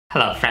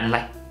Hello,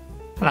 friendly.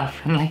 Hello,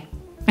 friendly.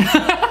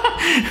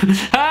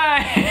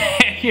 Hi!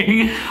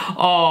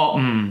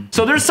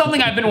 So there's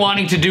something I've been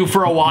wanting to do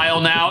for a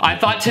while now. I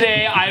thought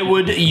today I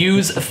would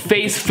use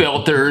face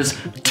filters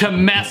to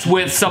mess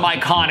with some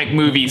iconic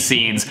movie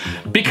scenes,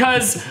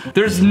 because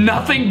there's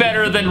nothing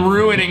better than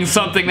ruining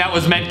something that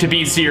was meant to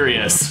be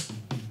serious.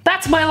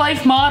 That's my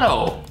life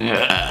motto.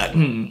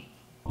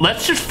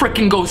 Let's just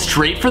frickin' go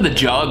straight for the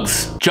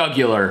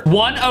jugular.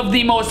 One of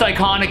the most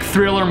iconic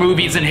thriller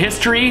movies in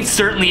history,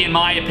 certainly in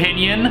my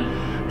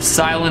opinion.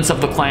 Silence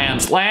of the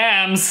Clams.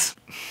 Lambs!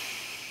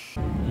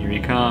 Here he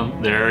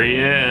comes. There he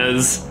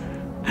is.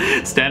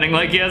 Standing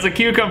like he has a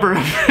cucumber.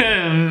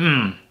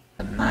 A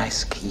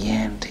nice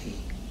Chianti.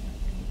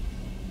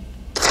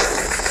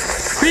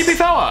 Creepy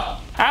fella.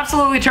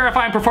 Absolutely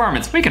terrifying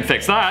performance. We can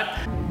fix that.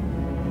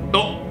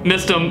 Oh,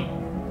 missed him.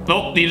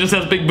 Oh, he just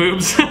has big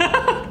boobs.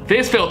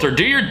 Face filter,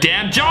 do your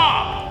damn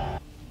job!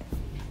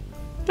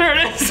 There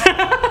it is!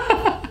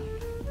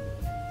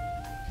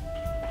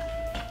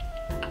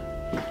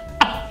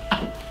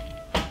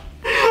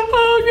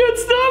 Oh, good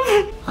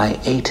stuff! I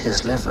ate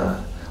his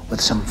liver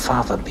with some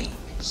fava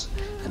beans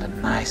and a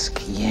nice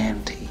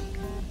Chianti.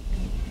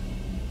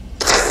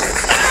 I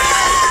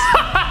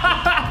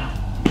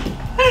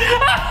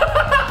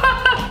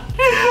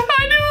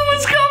knew it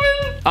was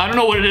coming! I don't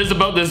know what it is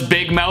about this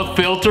big mouth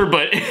filter,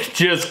 but it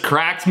just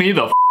cracks me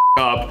the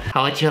up.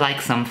 How would you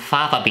like some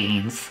fava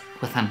beans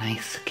with a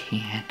nice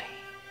Chianti?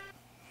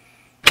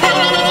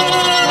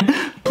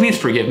 Please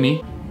forgive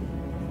me.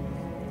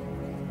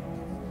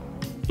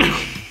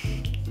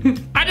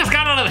 I just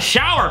got out of the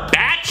shower,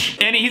 batch!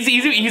 And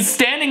he's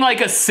standing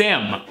like a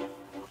sim.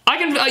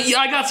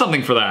 I got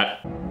something for that.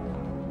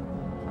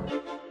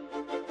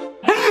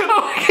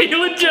 Oh, he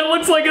legit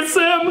looks like a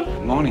sim.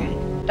 Good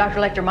morning. Dr.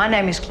 Lecter, my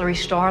name is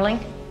Clarice Starling.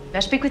 May I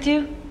speak with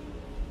you?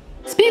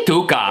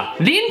 Spituka,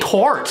 Lin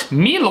Tort,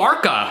 Mi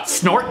Lorca,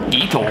 Snort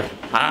Gito.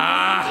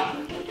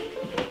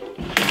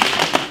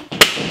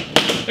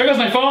 There goes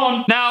my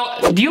phone. Now,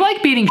 do you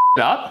like beating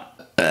up?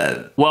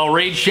 Well,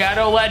 Raid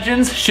Shadow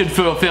Legends should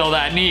fulfill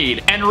that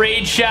need. And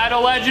Raid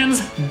Shadow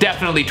Legends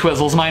definitely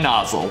twizzles my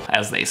nozzle,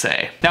 as they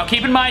say. Now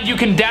keep in mind you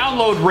can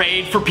download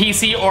Raid for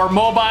PC or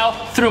mobile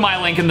through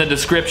my link in the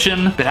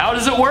description. But how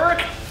does it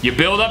work? You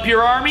build up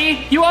your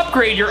army, you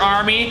upgrade your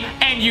army,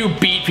 and you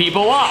beat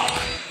people up.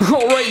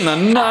 Oh, right in the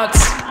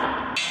nuts.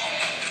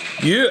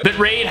 Yeah. But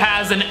Raid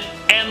has an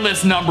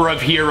endless number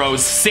of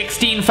heroes,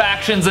 16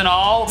 factions in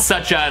all,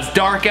 such as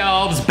Dark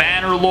Elves,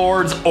 Banner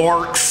Lords,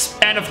 Orcs,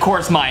 and of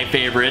course my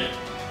favorite,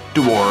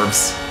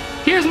 Dwarves.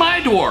 Here's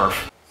my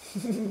dwarf.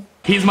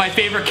 He's my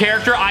favorite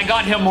character. I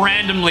got him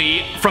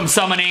randomly from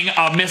summoning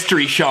a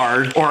mystery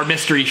shard, or a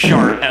mystery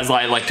shard as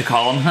I like to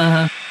call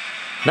him.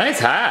 Nice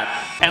hat.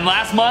 And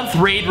last month,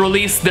 Raid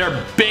released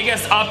their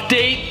biggest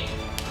update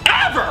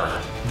ever!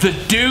 The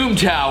Doom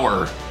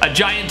Tower. A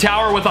giant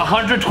tower with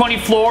 120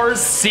 floors,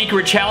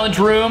 secret challenge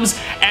rooms,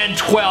 and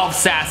 12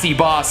 sassy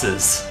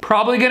bosses.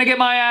 Probably gonna get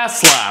my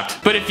ass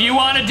slapped. But if you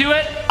wanna do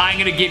it, I'm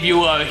gonna give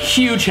you a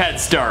huge head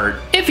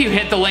start. If you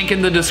hit the link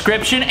in the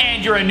description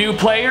and you're a new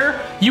player,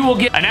 you will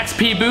get an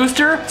XP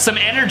booster, some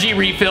energy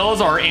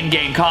refills or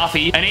in-game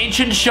coffee, an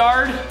ancient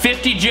shard,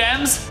 50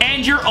 gems,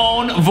 and your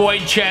own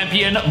Void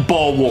Champion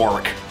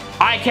Bulwark.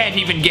 I can't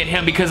even get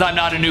him because I'm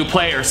not a new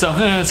player,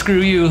 so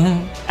screw you.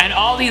 And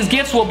all these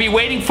gifts will be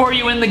waiting for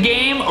you in the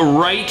game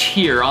right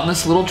here on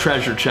this little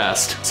treasure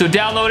chest. So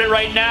download it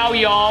right now,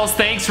 y'all.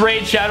 Thanks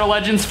Raid Shadow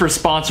Legends for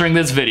sponsoring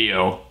this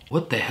video.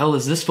 What the hell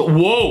is this for?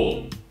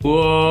 Whoa!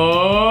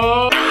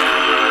 Whoa!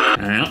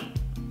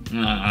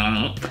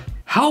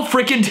 How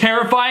freaking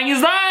terrifying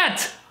is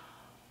that?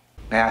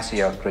 May I see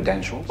your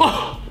credentials?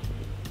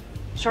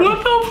 Sure.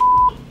 What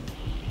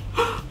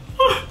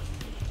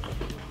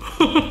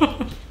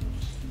the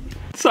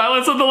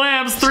Silence of the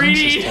Lambs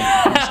 3D.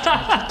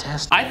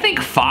 I think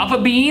fava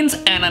beans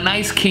and a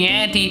nice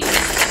Chianti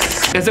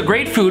is a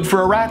great food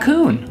for a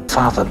raccoon.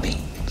 Fava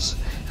beans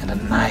and a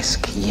nice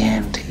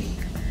Chianti.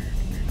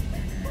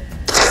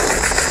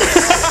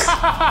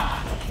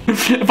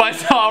 If I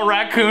saw a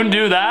raccoon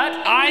do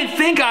that, I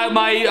think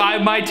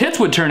my tits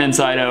would turn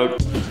inside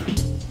out.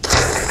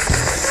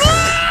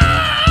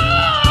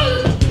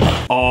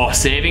 Oh,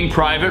 Saving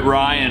Private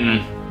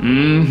Ryan.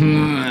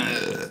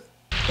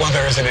 Well,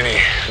 there isn't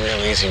any real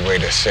easy way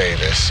to say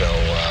this, so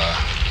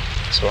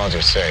I'll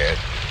just say it.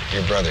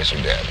 Your brothers are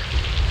dead.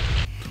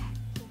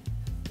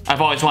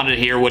 I've always wanted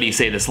to hear Woody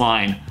say this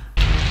line.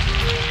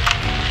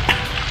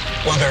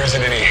 Well, there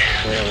isn't any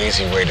real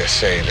easy way to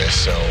say this,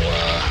 so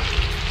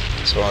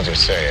I'll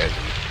just say it.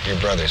 Your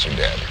brothers are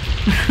dead.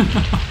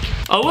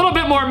 A little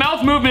bit more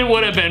mouth movement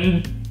would have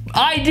been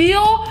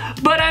ideal,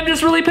 but I'm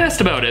just really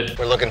pissed about it.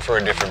 We're looking for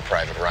a different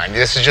Private Ryan.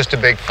 This is just a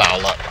big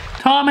foul up.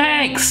 Tom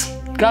Hanks,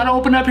 gotta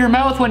open up your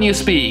mouth when you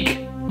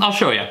speak. I'll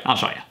show you.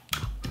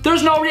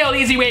 There's no real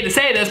easy way to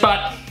say this,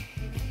 but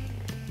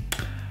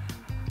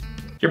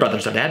your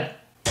brothers are dead.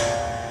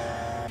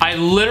 I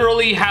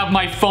literally have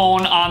my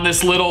phone on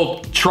this little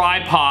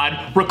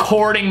tripod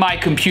recording my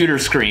computer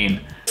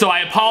screen. So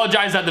I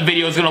apologize that the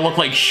video is gonna look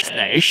like shit,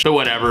 but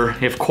whatever.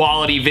 If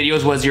quality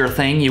videos was your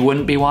thing, you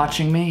wouldn't be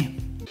watching me.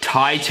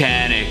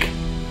 Titanic.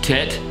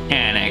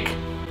 Titanic.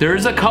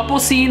 There's a couple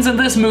scenes in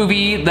this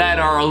movie that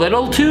are a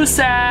little too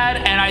sad,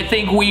 and I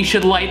think we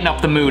should lighten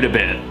up the mood a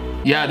bit.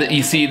 Yeah,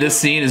 you see, this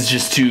scene is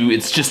just too,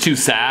 it's just too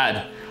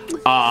sad.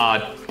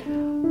 I'm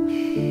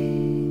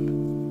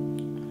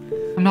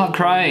not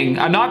crying.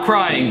 I'm not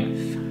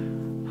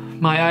crying.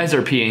 My eyes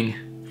are peeing.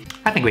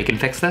 I think we can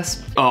fix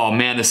this. Oh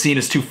man, the scene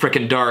is too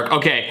freaking dark.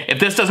 Okay,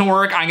 if this doesn't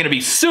work, I'm gonna be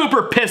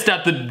super pissed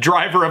at the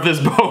driver of this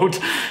boat.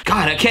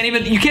 God, you can't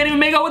even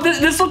make out with this.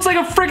 This looks like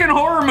a freaking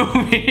horror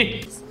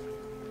movie.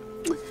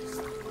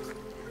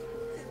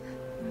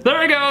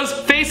 There he goes,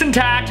 face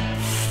intact.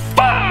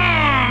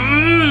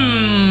 I'm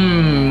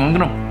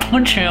gonna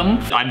punch him.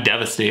 I'm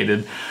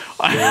devastated.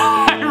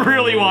 I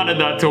really wanted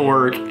that to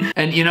work.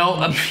 And you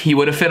know, he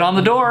would have fit on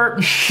the door.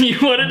 He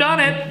would have done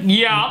it.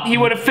 Yeah, he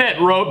would have fit,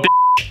 rope.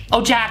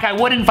 Oh, Jack, I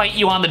would invite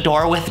you on the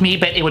door with me,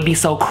 but it would be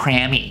so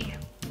crammy.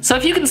 So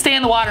if you can stay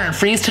in the water and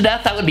freeze to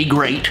death, that would be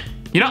great.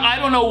 You know, I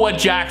don't know what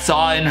Jack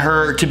saw in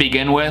her to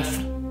begin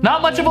with.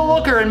 Not much of a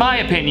looker, in my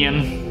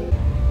opinion.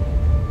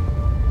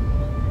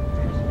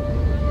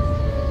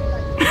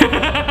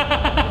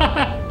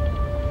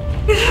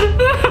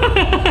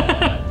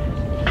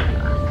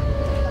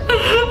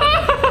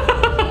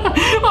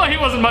 Oh, he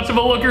wasn't much of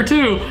a looker,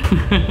 too.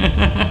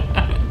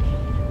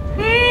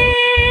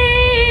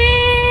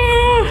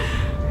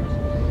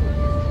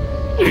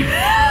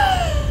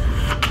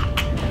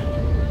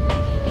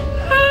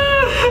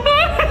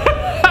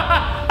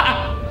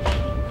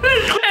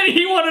 And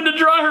he wanted to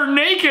draw her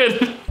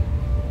naked.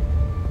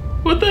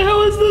 What the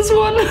hell is this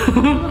one?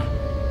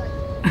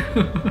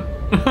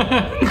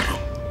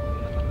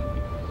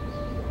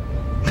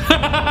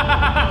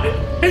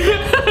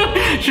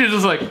 She's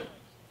just like,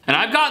 and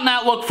I've gotten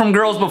that look from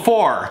girls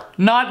before.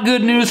 Not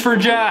good news for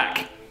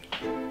Jack.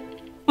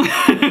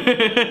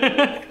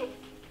 It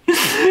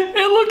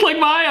looked like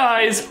my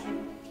eyes.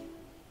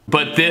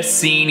 But this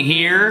scene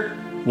here,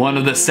 one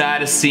of the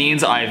saddest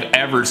scenes I've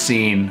ever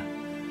seen.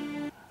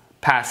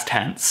 Past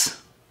tense.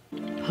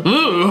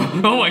 Ooh,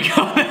 oh my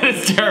god, that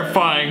is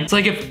terrifying. It's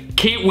like if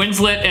Kate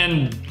Winslet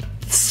and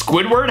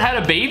Squidward had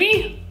a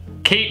baby?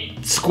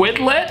 Kate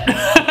Squidlet?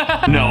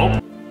 No.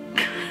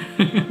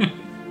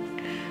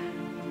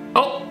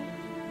 Oh.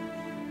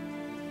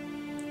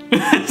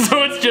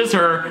 So it's just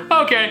her.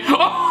 Okay.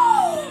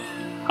 Oh.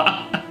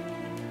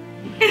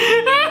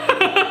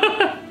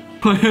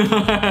 I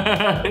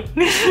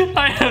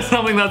have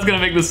something that's gonna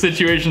make the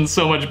situation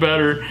so much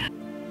better.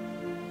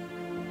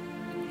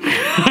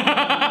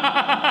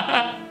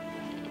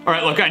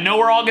 Alright, look, I know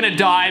we're all gonna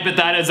die, but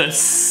that is a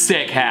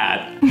sick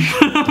hat.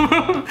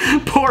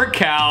 Poor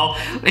Cal.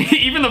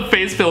 Even the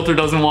face filter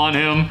doesn't want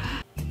him.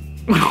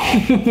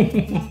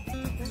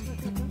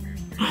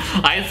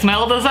 I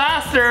smell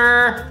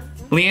disaster.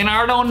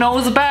 Leonardo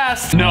knows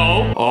best.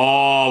 No.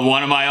 Oh,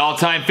 one of my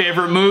all-time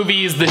favorite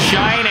movies, The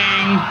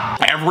Shining.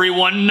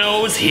 Everyone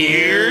knows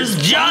here's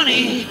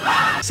Johnny.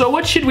 So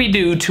what should we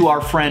do to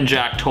our friend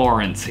Jack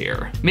Torrance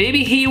here?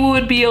 Maybe he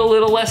would be a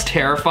little less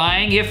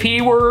terrifying if he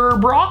were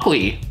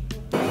broccoli.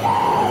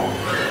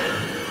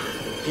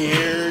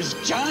 Here's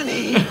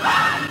Johnny.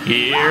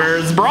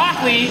 Here's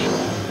broccoli.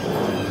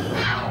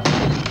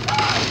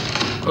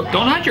 Oh,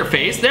 don't hide your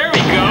face. There we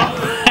go.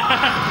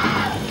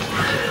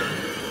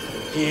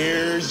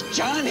 Here's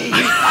Johnny.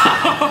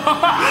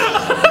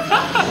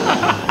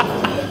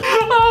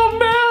 Oh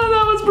man,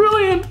 that was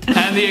brilliant.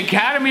 And the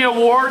Academy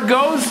Award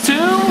goes to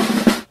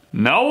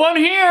no one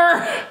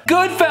here.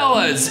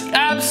 Goodfellas,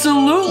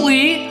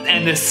 absolutely.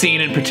 And this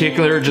scene in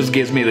particular just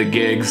gives me the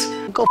gigs.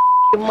 Go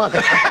your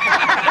mother.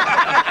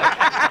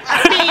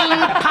 Bing,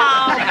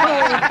 pow,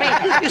 boom,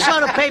 bing. You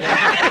saw the paper. I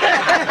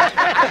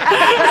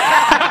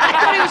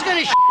thought he was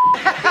gonna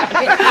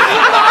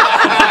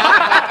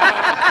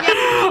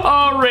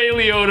Oh, Ray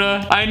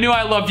Liotta. I knew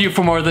I loved you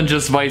for more than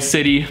just Vice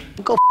City.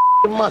 Go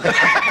your mother.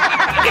 Bing,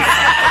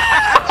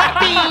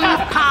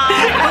 pow,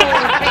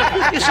 boom,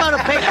 bing. You saw the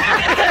paper.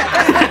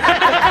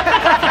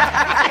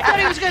 I thought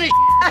he was gonna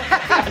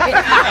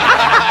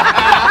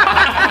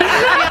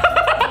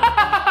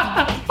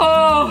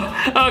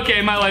Oh,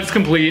 okay, my life's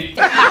complete.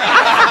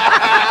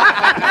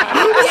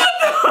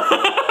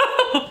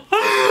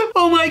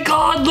 Oh my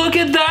god, look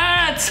at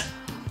that!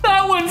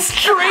 That one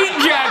straight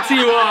jacks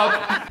you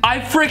up! I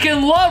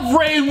freaking love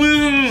Ray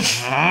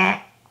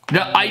Liotta!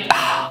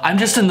 I'm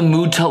just in the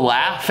mood to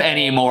laugh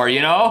anymore,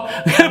 you know?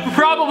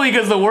 Probably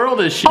because the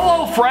world is shit.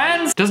 Hello,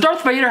 friends! Does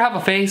Darth Vader have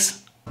a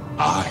face?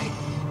 I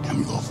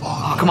am your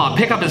father. Oh, come on,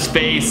 pick up his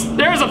face.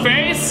 There's a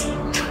face!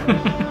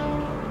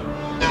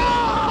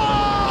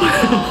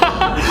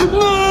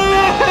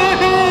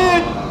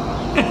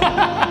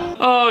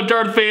 Oh,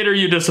 Darth Vader,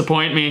 you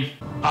disappoint me.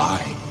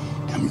 I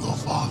am your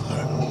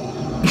father.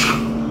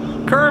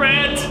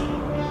 Kermit!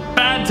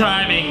 Bad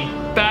timing.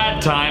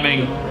 Bad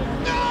timing.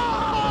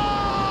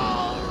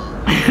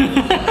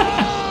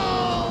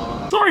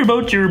 Sorry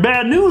about your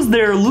bad news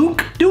there,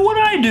 Luke. Do what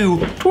I do.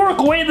 Twerk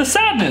away the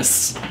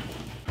sadness.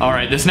 All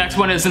right, this next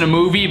one isn't a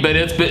movie, but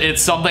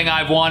it's something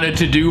I've wanted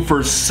to do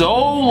for so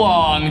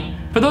long.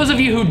 For those of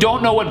you who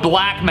don't know what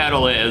black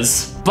metal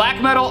is, black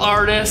metal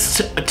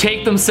artists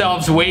take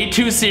themselves way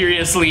too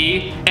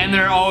seriously, and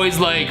they're always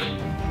like,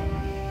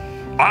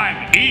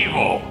 I'm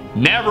evil.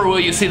 Never will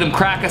you see them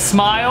crack a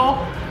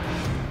smile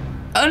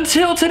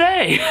until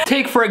today.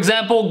 Take, for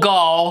example,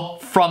 Gaul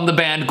from the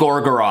band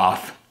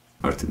Gorgoroth.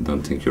 Martin,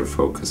 don't think you're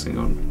focusing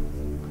on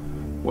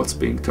what's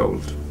being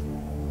told.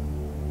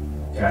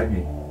 Guide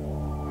me.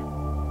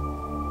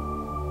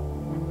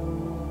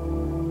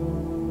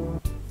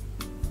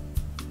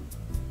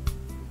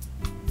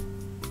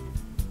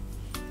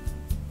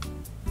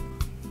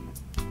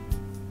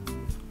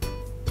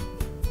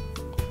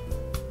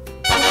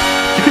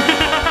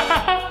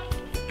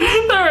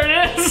 There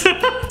it is.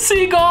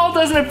 See, Gaul,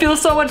 doesn't it feel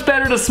so much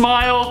better to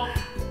smile?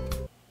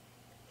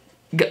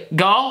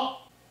 Gaul?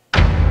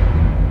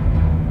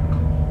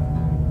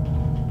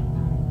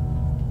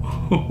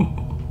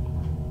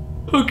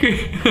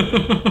 Okay.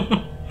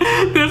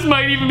 This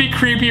might even be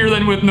creepier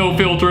than with no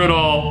filter at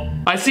all.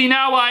 I see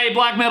now why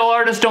black metal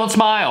artists don't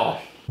smile.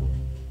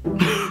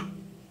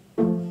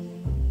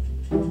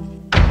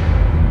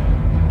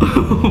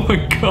 Oh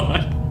my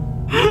god.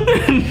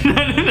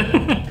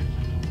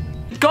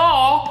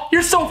 Gaul,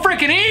 you're so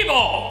freaking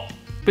evil!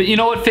 But you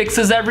know what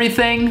fixes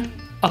everything?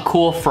 A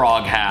cool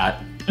frog hat.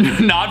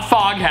 Not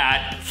fog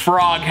hat,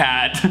 frog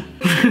hat.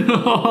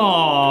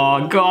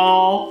 Oh,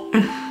 Gaul.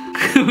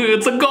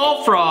 It's a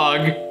Gaul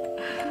frog.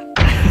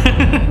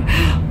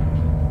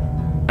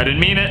 I didn't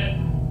mean it.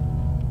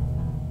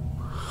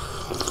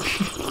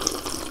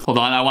 Hold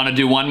on, I want to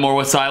do one more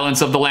with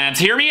Silence of the Lambs.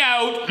 Hear me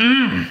out.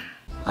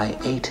 I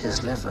ate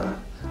his liver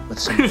with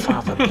some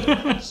fava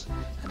beans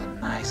and a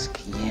nice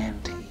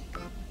Chianti.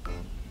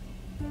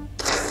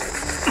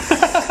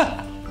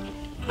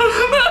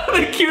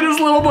 The cutest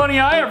little bunny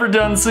I ever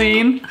done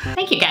seen.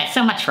 Thank you guys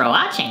so much for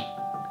watching.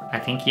 I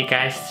think you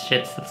guys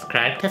should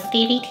subscribe to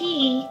Stevie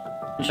T.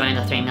 Join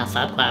the 3 Mil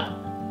Sub Club,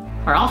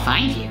 or I'll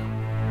find you.